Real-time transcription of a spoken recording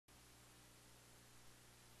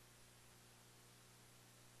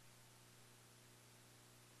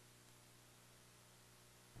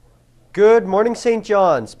Good morning, St.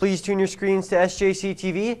 John's. Please tune your screens to Sjc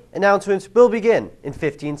TV. Announcements will begin in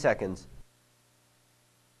 15 seconds.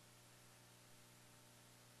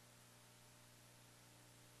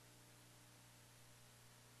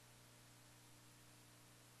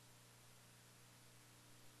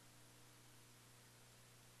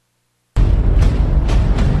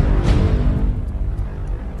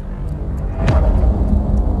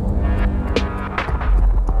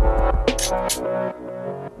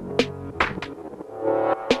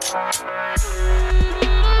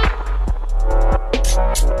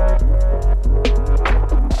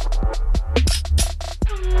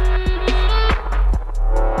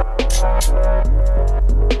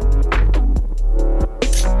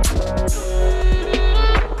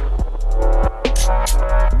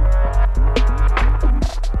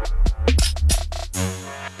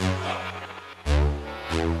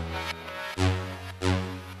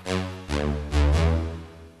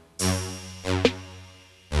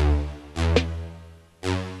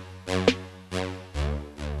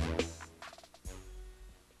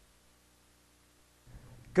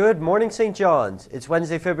 Good morning, St. John's. It's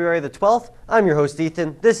Wednesday, February the 12th. I'm your host,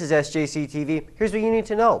 Ethan. This is Sjc TV. Here's what you need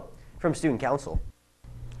to know from Student Council.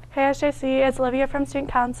 Hey SJC, it's Olivia from Student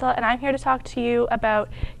Council, and I'm here to talk to you about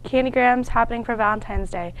candygrams happening for Valentine's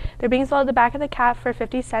Day. They're being sold at the back of the CAF for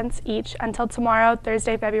 50 cents each until tomorrow,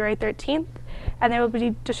 Thursday, February 13th, and they will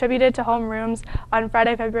be distributed to homerooms on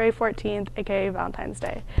Friday, February 14th, aka Valentine's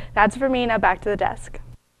Day. That's for me. Now back to the desk.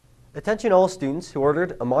 Attention all students who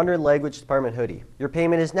ordered a Modern Language Department hoodie. Your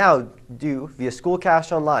payment is now due via School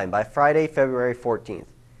Cash Online by Friday, February 14th.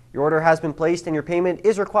 Your order has been placed and your payment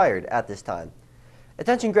is required at this time.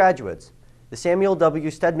 Attention graduates. The Samuel W.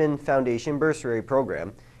 Stedman Foundation Bursary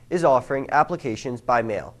Program is offering applications by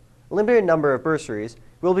mail. A limited number of bursaries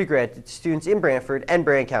will be granted to students in Brantford and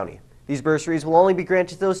Brant County. These bursaries will only be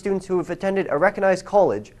granted to those students who have attended a recognized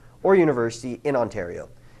college or university in Ontario.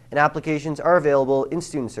 And applications are available in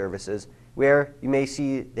Student Services, where you may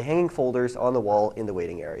see the hanging folders on the wall in the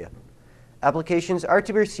waiting area. Applications are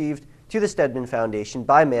to be received to the Stedman Foundation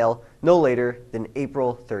by mail no later than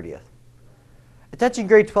April 30th. Attention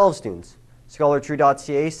grade 12 students.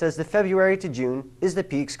 ScholarTree.ca says that February to June is the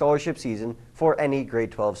peak scholarship season for any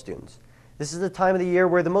grade 12 students. This is the time of the year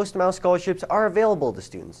where the most amount of scholarships are available to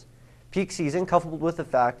students. Peak season, coupled with the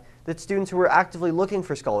fact that students who were actively looking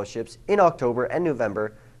for scholarships in October and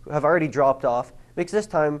November who have already dropped off, makes this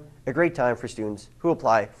time a great time for students who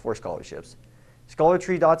apply for scholarships.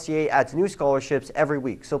 ScholarTree.ca adds new scholarships every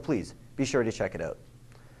week, so please be sure to check it out.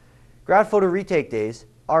 Grad photo retake days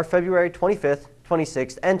are February 25th,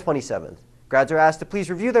 26th, and 27th. Grads are asked to please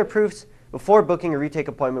review their proofs before booking a retake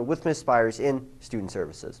appointment with Ms. Spires in Student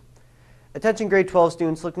Services. Attention grade 12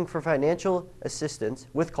 students looking for financial assistance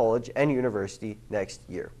with college and university next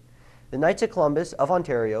year. The Knights of Columbus of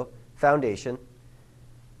Ontario Foundation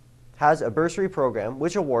has a bursary program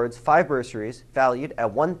which awards 5 bursaries valued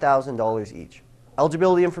at $1,000 each.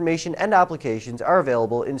 Eligibility information and applications are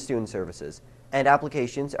available in Student Services, and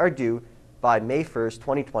applications are due by May 1st,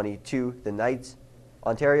 2020 to the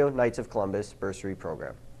Ontario Knights of Columbus Bursary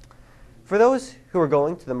Program. For those who are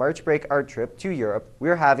going to the March break art trip to Europe, we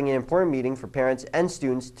are having an important meeting for parents and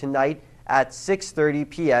students tonight at 6:30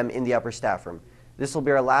 p.m. in the upper staff room. This will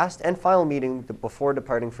be our last and final meeting before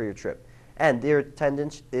departing for your trip, and their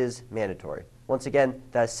attendance is mandatory. Once again,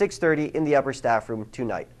 that's 6:30 in the upper staff room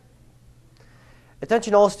tonight.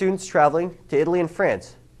 Attention all students traveling to Italy and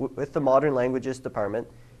France with the Modern Languages Department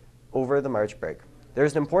over the March break.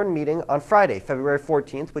 There's an important meeting on Friday, February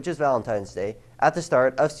 14th, which is Valentine's Day, at the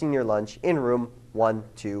start of senior lunch in room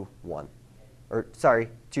 210.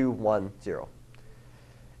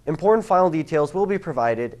 Important final details will be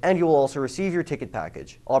provided, and you will also receive your ticket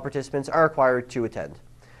package. All participants are required to attend.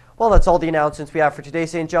 Well, that's all the announcements we have for today,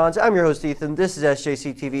 St. John's. I'm your host, Ethan. This is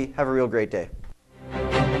Sjc TV. Have a real great day.